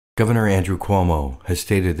Governor Andrew Cuomo has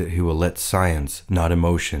stated that he will let science, not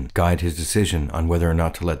emotion, guide his decision on whether or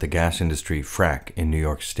not to let the gas industry frack in New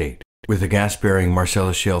York State. With the gas-bearing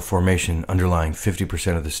Marcellus Shale formation underlying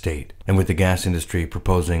 50% of the state, and with the gas industry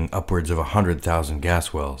proposing upwards of 100,000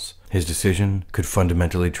 gas wells, his decision could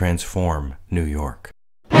fundamentally transform New York.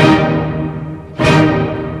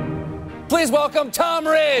 Please welcome Tom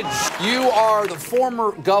Ridge. You are the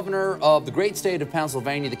former governor of the great state of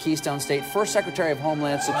Pennsylvania, the Keystone State, first Secretary of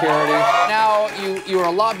Homeland Security. Now you are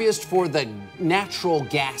a lobbyist for the natural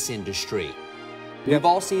gas industry. We've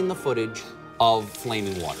all seen the footage of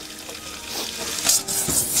flaming water.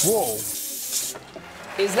 Whoa.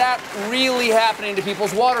 Is that really happening to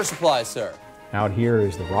people's water supplies, sir? Out here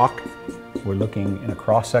is the rock. We're looking in a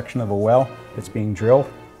cross-section of a well that's being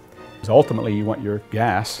drilled. Ultimately, you want your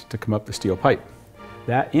gas to come up the steel pipe.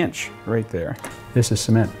 That inch right there, this is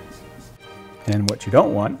cement. And what you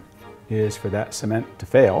don't want is for that cement to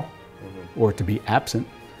fail or to be absent,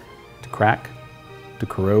 to crack, to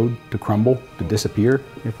corrode, to crumble, to disappear.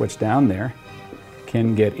 If what's down there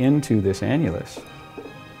can get into this annulus,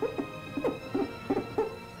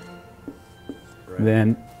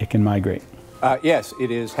 then it can migrate. Yes,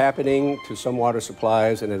 it is happening to some water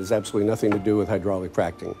supplies, and it has absolutely nothing to do with hydraulic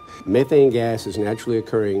fracking. Methane gas is naturally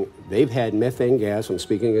occurring. They've had methane gas, I'm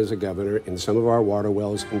speaking as a governor, in some of our water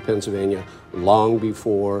wells in Pennsylvania long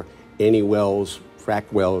before any wells,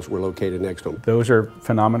 fracked wells, were located next to them. Those are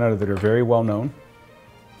phenomena that are very well known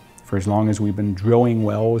for as long as we've been drilling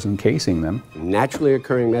wells and casing them. Naturally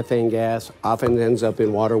occurring methane gas often ends up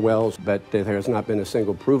in water wells, but there has not been a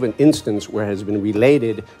single proven instance where it has been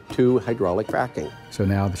related to hydraulic fracking. So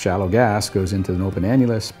now the shallow gas goes into an open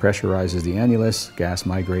annulus, pressurizes the annulus, gas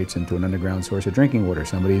migrates into an underground source of drinking water,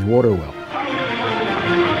 somebody's water well.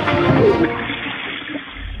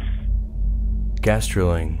 Gas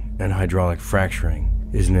drilling and hydraulic fracturing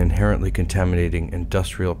is an inherently contaminating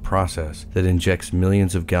industrial process that injects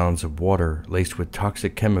millions of gallons of water laced with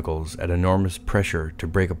toxic chemicals at enormous pressure to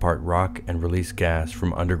break apart rock and release gas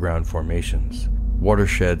from underground formations.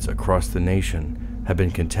 Watersheds across the nation have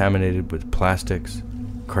been contaminated with plastics,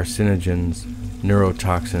 carcinogens,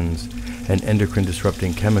 neurotoxins, and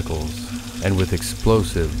endocrine-disrupting chemicals, and with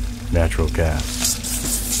explosive natural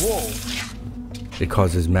gas. Whoa. It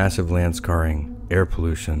causes massive land scarring, air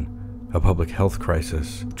pollution, a public health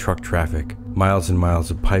crisis, truck traffic, miles and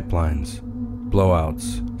miles of pipelines,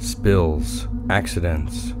 blowouts, spills,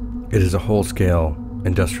 accidents. It is a whole-scale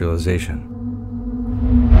industrialization.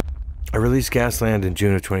 I released Gasland in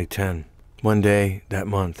June of 2010. One day that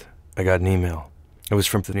month, I got an email. It was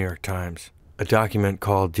from the New York Times. A document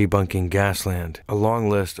called Debunking Gasland, a long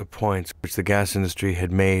list of points which the gas industry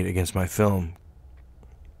had made against my film.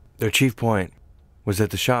 Their chief point was that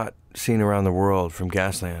the shot seen around the world from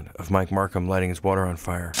Gasland of Mike Markham lighting his water on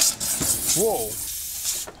fire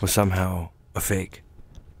was somehow a fake,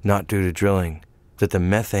 not due to drilling, that the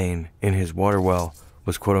methane in his water well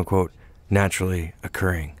was quote-unquote naturally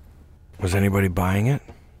occurring. Was anybody buying it?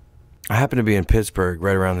 I happened to be in Pittsburgh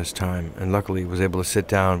right around this time, and luckily was able to sit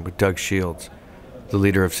down with Doug Shields, the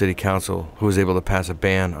leader of city council, who was able to pass a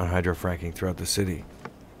ban on hydrofracking throughout the city.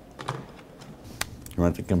 You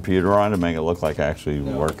want the computer on to make it look like actually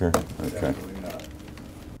a worker? Okay.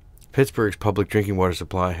 Pittsburgh's public drinking water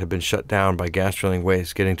supply had been shut down by gas drilling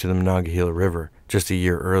waste getting to the Monongahela River just a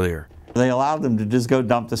year earlier. They allowed them to just go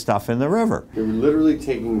dump the stuff in the river. They were literally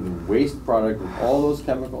taking the waste product of all those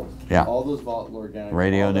chemicals, yeah, all those volatile organics,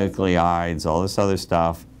 radionuclides, all this other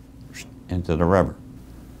stuff into the river.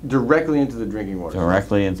 Directly into the drinking water.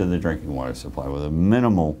 Directly into the drinking water supply with a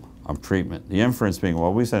minimal of treatment. The inference being,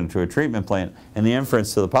 well, we send it to a treatment plant, and the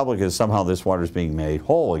inference to the public is somehow this water is being made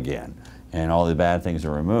whole again, and all the bad things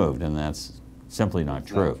are removed, and that's simply not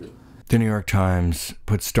true. The New York Times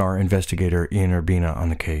put star investigator Ian Urbina on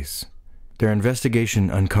the case. Their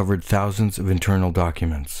investigation uncovered thousands of internal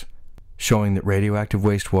documents showing that radioactive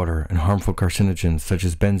wastewater and harmful carcinogens such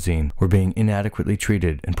as benzene were being inadequately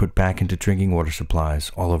treated and put back into drinking water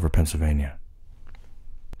supplies all over Pennsylvania.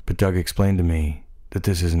 But Doug explained to me that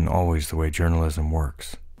this isn't always the way journalism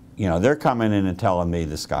works. You know, they're coming in and telling me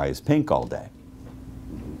the sky is pink all day,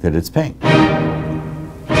 that it's pink.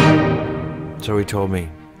 So he told me,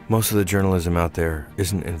 most of the journalism out there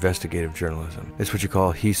isn't investigative journalism. It's what you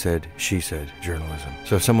call he said, she said journalism.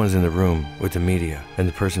 So if someone's in the room with the media and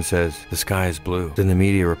the person says the sky is blue, then the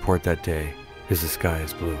media report that day is the sky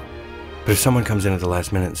is blue. But if someone comes in at the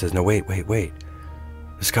last minute and says, no, wait, the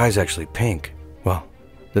sky's actually pink, well,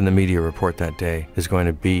 then the media report that day is going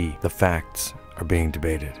to be the facts are being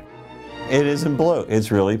debated. It isn't blue, it's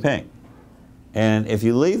really pink. And if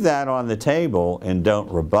you leave that on the table and don't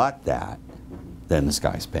rebut that, then the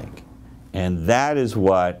sky's pink. And that is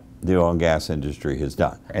what the oil and gas industry has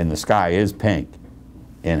done. And the sky is pink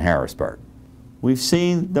in Harrisburg. We've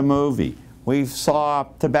seen the movie. We saw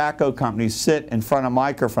tobacco companies sit in front of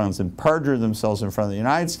microphones and perjure themselves in front of the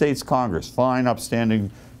United States Congress, fine,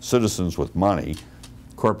 upstanding citizens with money,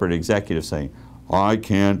 corporate executives saying, I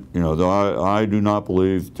can't, I do not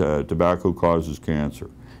believe tobacco causes cancer.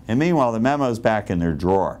 And meanwhile, the memo's back in their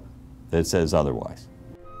drawer that says otherwise.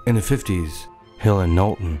 In the 50s, Hill and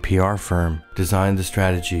Knowlton, PR firm, designed the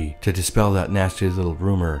strategy to dispel that nasty little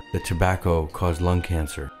rumor that tobacco caused lung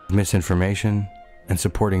cancer, misinformation, and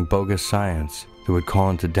supporting bogus science that would call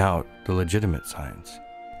into doubt the legitimate science.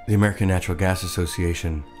 The American Natural Gas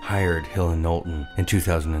Association hired Hill and Knowlton in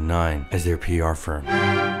 2009 as their PR firm.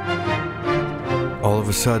 All of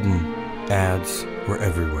a sudden, ads were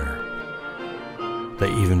everywhere.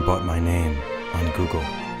 They even bought my name on Google.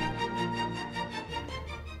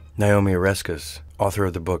 Naomi Oreskes, author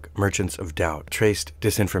of the book Merchants of Doubt, traced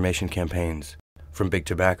disinformation campaigns from big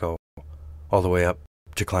tobacco all the way up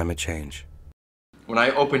to climate change. When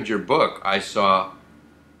I opened your book, I saw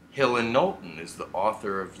Hill and Knowlton is the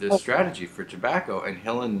author of this strategy for tobacco, and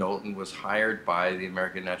Hill and Knowlton was hired by the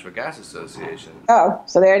American Natural Gas Association. Oh,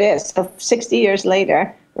 so there it is. So 60 years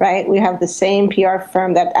later, right, we have the same PR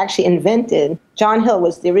firm that actually invented. John Hill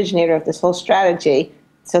was the originator of this whole strategy.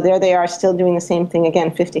 So there they are still doing the same thing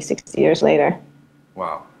again 50, 60 years later.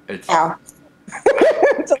 Wow. It's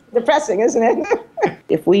It's depressing, isn't it?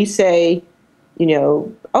 If we say,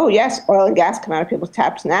 oh yes, oil and gas come out of people's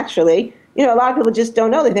taps naturally, a lot of people just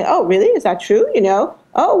don't know. They think, oh really, is that true?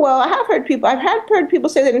 Oh well, I've heard people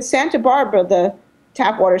say that in Santa Barbara the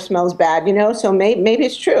tap water smells bad, so maybe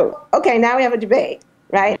it's true. Okay, now we have a debate,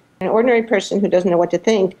 right? An ordinary person who doesn't know what to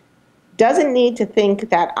think doesn't need to think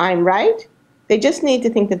that I'm right. They just need to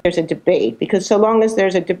think that there's a debate, because so long as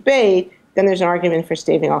there's a debate, then there's an argument for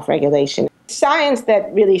staving off regulation. Science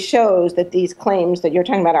that really shows that these claims that you're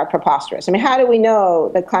talking about are preposterous. I mean, how do we know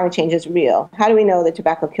that climate change is real? How do we know that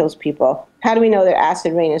tobacco kills people? How do we know that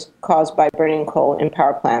acid rain is caused by burning coal in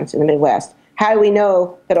power plants in the Midwest? How do we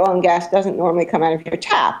know that oil and gas doesn't normally come out of your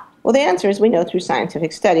tap? Well, the answer is we know through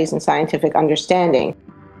scientific studies and scientific understanding.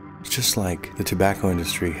 It's just like the tobacco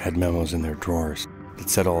industry had memos in their drawers that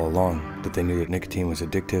said all along that they knew that nicotine was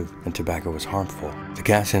addictive and tobacco was harmful. The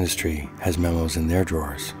gas industry has memos in their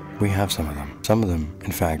drawers. We have some of them. Some of them,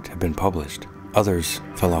 in fact, have been published. Others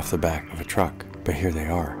fell off the back of a truck, but here they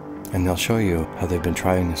are. And they'll show you how they've been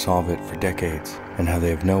trying to solve it for decades and how they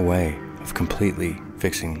have no way of completely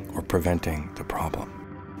fixing or preventing the problem.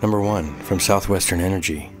 Number 1, from Southwestern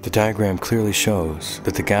Energy. The diagram clearly shows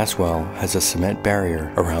that the gas well has a cement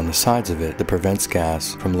barrier around the sides of it that prevents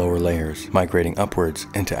gas from lower layers migrating upwards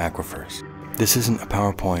into aquifers. This isn't a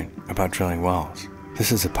PowerPoint about drilling wells.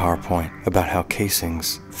 This is a PowerPoint about how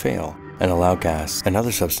casings fail and allow gas and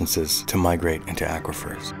other substances to migrate into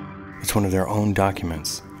aquifers. It's one of their own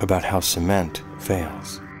documents about how cement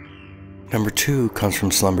fails. Number 2 comes from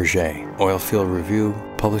Schlumberger, oil field review,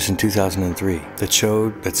 published in 2003, that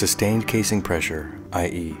showed that sustained casing pressure,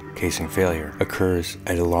 i.e. casing failure, occurs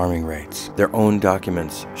at alarming rates. Their own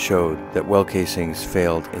documents showed that well casings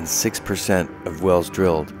failed in 6% of wells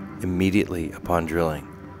drilled immediately upon drilling,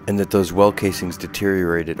 and that those well casings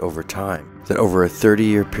deteriorated over time, that over a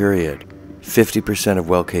 30-year period, 50% of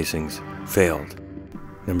well casings failed.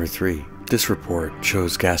 Number 3. This report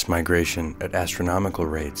shows gas migration at astronomical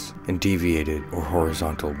rates in deviated or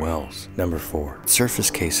horizontal wells. Number 4. Surface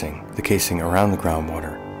casing, the casing around the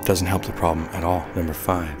groundwater, doesn't help the problem at all. Number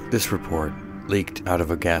 5. This report, leaked out of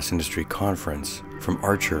a gas industry conference from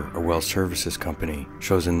Archer, a well services company,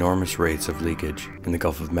 shows enormous rates of leakage in the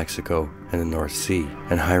Gulf of Mexico and the North Sea,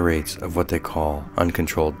 and high rates of what they call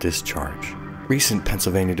uncontrolled discharge. Recent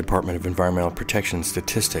Pennsylvania Department of Environmental Protection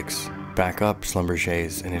statistics back up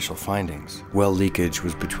Schlumberger's initial findings. Well leakage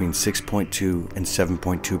was between 6.2 and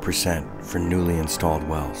 7.2% for newly installed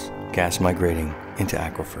wells, gas migrating into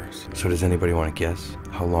aquifers. So does anybody want to guess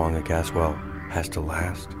how long a gas well has to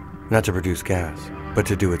last? Not to produce gas, but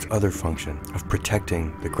to do its other function of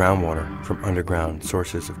protecting the groundwater from underground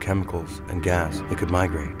sources of chemicals and gas that could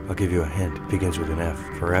migrate. I'll give you a hint. It begins with an F.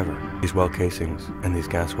 Forever. These well casings and these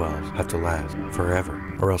gas wells have to last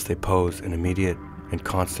forever, or else they pose an immediate and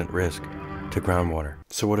constant risk to groundwater.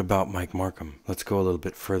 So what about Mike Markham? Let's go a little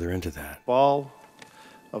bit further into that. Ball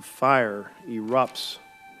of fire erupts,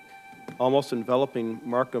 almost enveloping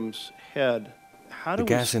Markham's head. How do the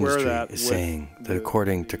gas industry that is saying that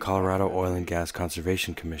according to Colorado Oil and Gas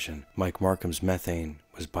Conservation Commission, Mike Markham's methane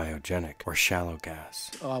was was biogenic, or shallow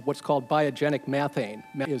gas. What's called biogenic methane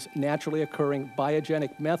is naturally occurring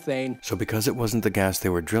biogenic methane. So because it wasn't the gas they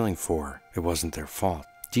were drilling for, it wasn't their fault.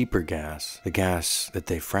 Deeper gas, the gas that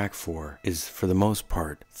they frack for, is for the most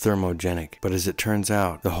part thermogenic. But as it turns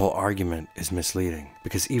out, the whole argument is misleading.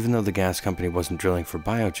 Because even though the gas company wasn't drilling for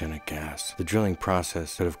biogenic gas, the drilling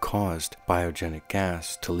process could have caused biogenic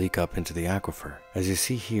gas to leak up into the aquifer. As you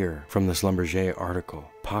see here from the Schlumberger article,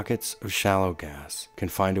 pockets of shallow gas can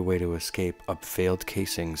find a way to escape up failed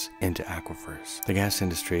casings into aquifers. The gas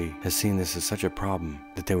industry has seen this as such a problem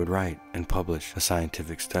that they would write and publish a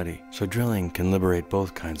scientific study. So drilling can liberate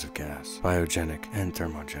both kinds of gas, biogenic and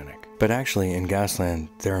thermogenic. But actually, in Gasland,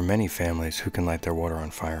 there are many families who can light their water on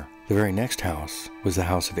fire. The very next house was the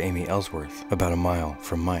house of Amy Ellsworth, about a mile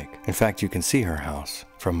from Mike. In fact, you can see her house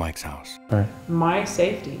from Mike's house. Right. My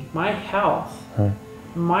safety, my health, right,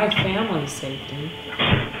 my family's safety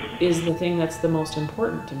is the thing that's the most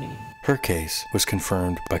important to me. Her case was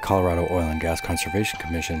confirmed by Colorado Oil and Gas Conservation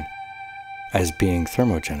Commission as being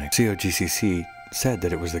thermogenic. COGCC said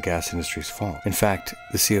that it was the gas industry's fault. In fact,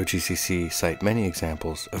 the COGCC cite many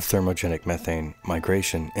examples of thermogenic methane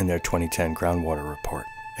migration in their 2010 groundwater report.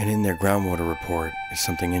 And in their groundwater report is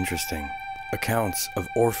something interesting: accounts of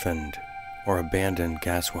orphaned or abandoned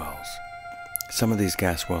gas wells. Some of these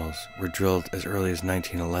gas wells were drilled as early as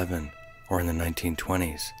 1911 or in the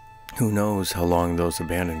 1920s. Who knows how long those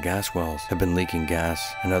abandoned gas wells have been leaking gas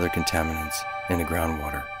and other contaminants into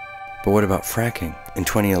groundwater. But what about fracking? In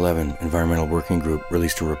 2011, Environmental Working Group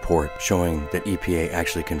released a report showing that EPA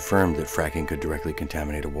actually confirmed that fracking could directly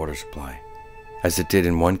contaminate a water supply, as it did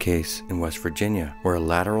in one case in West Virginia, where a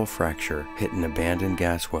lateral fracture hit an abandoned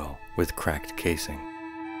gas well with cracked casing.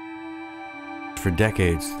 For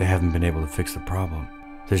decades, they haven't been able to fix the problem.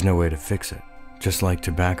 There's no way to fix it. Just like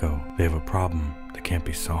tobacco, they have a problem that can't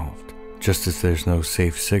be solved. Just as there's no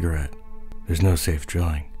safe cigarette, there's no safe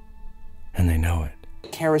drilling. And they know it.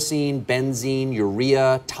 Kerosene, benzene,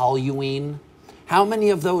 urea, toluene. How many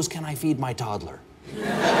of those can I feed my toddler?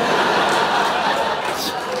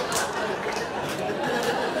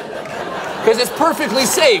 Because it's perfectly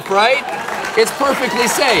safe, right? It's perfectly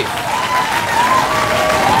safe.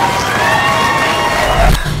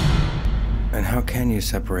 And how can you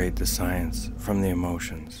separate the science from the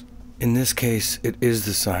emotions? In this case, it is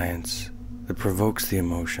the science that provokes the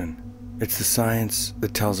emotion. It's the science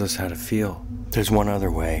that tells us how to feel. There's one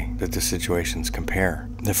other way that the situations compare.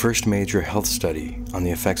 The first major health study on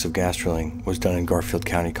the effects of gas drilling was done in Garfield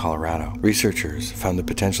County, Colorado. Researchers found the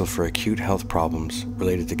potential for acute health problems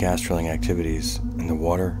related to gas drilling activities in the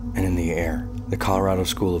water and in the air. The Colorado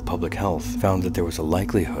School of Public Health found that there was a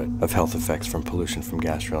likelihood of health effects from pollution from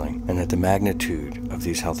gas drilling, and that the magnitude of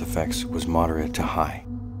these health effects was moderate to high.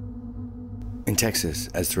 In Texas,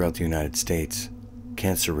 as throughout the United States,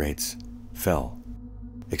 cancer rates fell,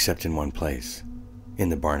 except in one place, in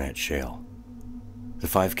the Barnett Shale. The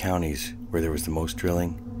 5 counties where there was the most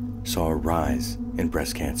drilling saw a rise in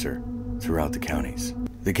breast cancer throughout the counties.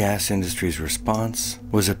 The gas industry's response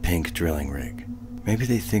was a pink drilling rig. Maybe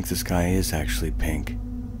they think the sky is actually pink,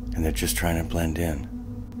 and they're just trying to blend in.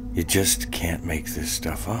 You just can't make this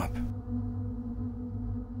stuff up.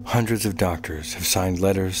 Hundreds of doctors have signed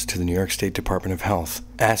letters to the New York State Department of Health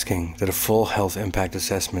asking that a full health impact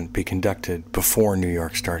assessment be conducted before New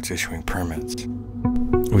York starts issuing permits.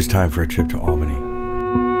 It was time for a trip to Albany.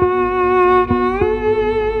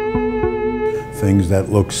 Things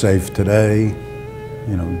that look safe today,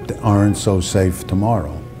 aren't so safe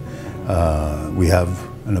tomorrow. We have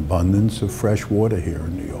an abundance of fresh water here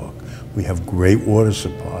in New York. We have great water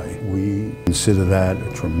supply. We consider that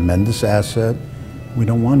a tremendous asset. We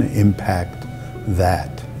don't want to impact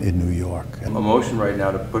that in New York. A motion right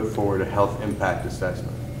now to put forward a health impact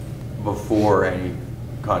assessment before any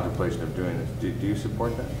contemplation of doing this. Do you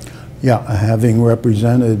support that? Yeah, having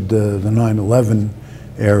represented the 9/11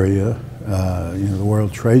 area, the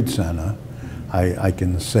World Trade Center, I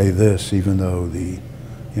can say this, even though the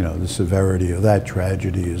severity of that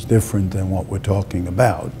tragedy is different than what we're talking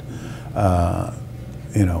about.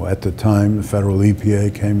 At the time, the federal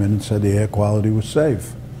EPA came in and said the air quality was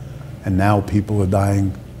safe. And now people are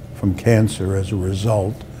dying from cancer as a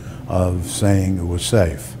result of saying it was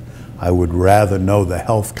safe. I would rather know the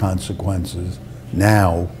health consequences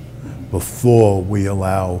now before we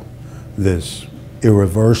allow this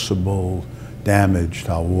irreversible damage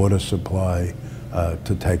to our water supply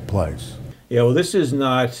to take place. Yeah, well, this is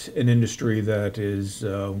not an industry that is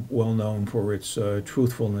well known for its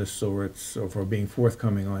truthfulness or for being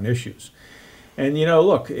forthcoming on issues. And you know,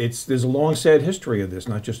 look, there's a long, sad history of this,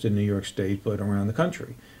 not just in New York State, but around the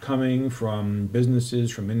country, coming from businesses,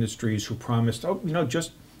 from industries who promised, oh, you know,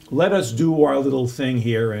 just let us do our little thing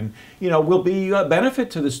here, and you know, we'll be a benefit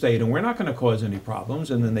to the state, and we're not going to cause any problems.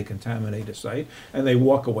 And then they contaminate a site, and they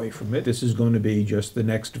walk away from it. This is going to be just the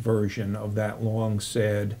next version of that long,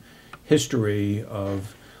 sad history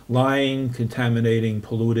of lying, contaminating,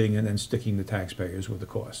 polluting, and then sticking the taxpayers with the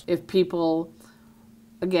cost. If people,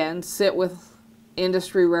 again, sit with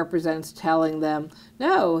industry representatives telling them,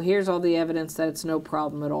 no, here's all the evidence that it's no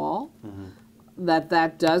problem at all,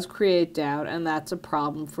 that does create doubt, and that's a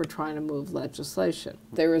problem for trying to move legislation.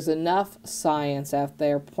 There is enough science out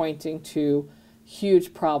there pointing to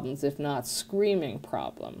huge problems, if not screaming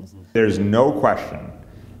problems. There's no question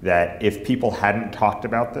that if people hadn't talked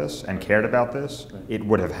about this and cared about this, it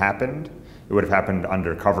would have happened. It would have happened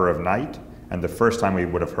under cover of night. And the first time we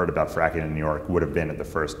would have heard about fracking in New York would have been at the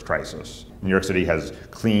first crisis. New York City has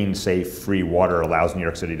clean, safe, free water, allows New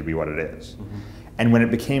York City to be what it is. And when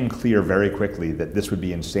it became clear very quickly that this would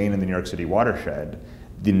be insane in the New York City watershed,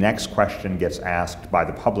 the next question gets asked by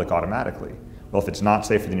the public automatically. Well, if it's not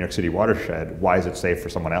safe for the New York City watershed, why is it safe for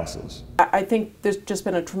someone else's? I think there's just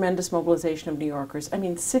been a tremendous mobilization of New Yorkers. I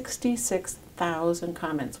mean, 66,000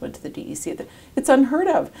 comments went to the DEC. It's unheard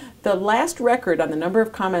of. The last record on the number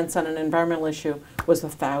of comments on an environmental issue was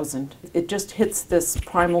 1,000. It just hits this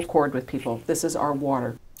primal chord with people. This is our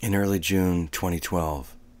water. In early June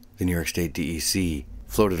 2012, the New York State DEC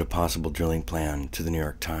floated a possible drilling plan to the New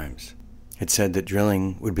York Times. It said that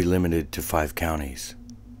drilling would be limited to 5 counties.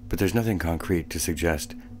 But there's nothing concrete to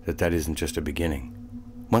suggest that that isn't just a beginning.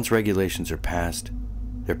 Once regulations are passed,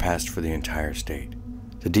 they're passed for the entire state.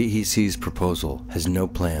 The DEC's proposal has no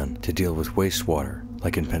plan to deal with wastewater,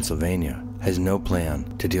 like in Pennsylvania, has no plan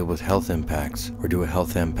to deal with health impacts or do a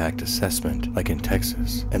health impact assessment, like in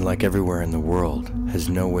Texas, and like everywhere in the world, has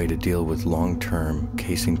no way to deal with long-term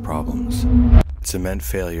casing problems. Cement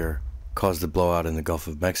failure caused the blowout in the Gulf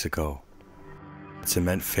of Mexico.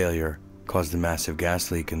 Cement failure caused the massive gas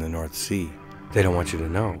leak in the North Sea. They don't want you to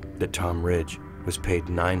know that Tom Ridge was paid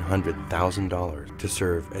 $900,000 to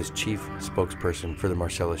serve as chief spokesperson for the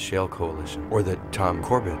Marcellus Shale Coalition, or that Tom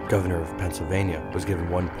Corbett, governor of Pennsylvania, was given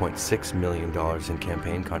 $1.6 million in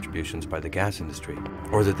campaign contributions by the gas industry,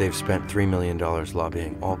 or that they've spent $3 million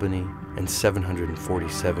lobbying Albany and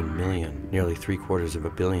 $747 million, nearly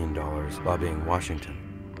 $750 million, lobbying Washington.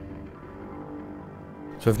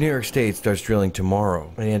 So if New York State starts drilling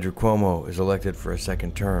tomorrow and Andrew Cuomo is elected for a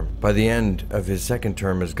second term, by the end of his second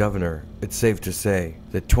term as governor, it's safe to say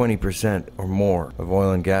that 20% or more of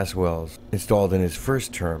oil and gas wells installed in his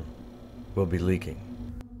first term will be leaking.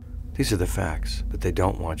 These are the facts that they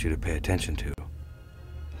don't want you to pay attention to.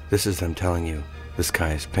 This is them telling you the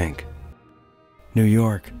sky is pink. New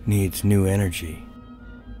York needs new energy,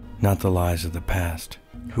 not the lies of the past.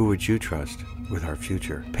 Who would you trust with our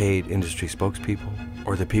future? Paid industry spokespeople,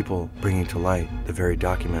 or the people bringing to light the very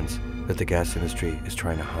documents that the gas industry is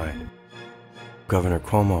trying to hide? Governor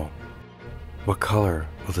Cuomo, what color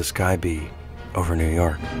will the sky be over New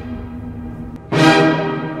York?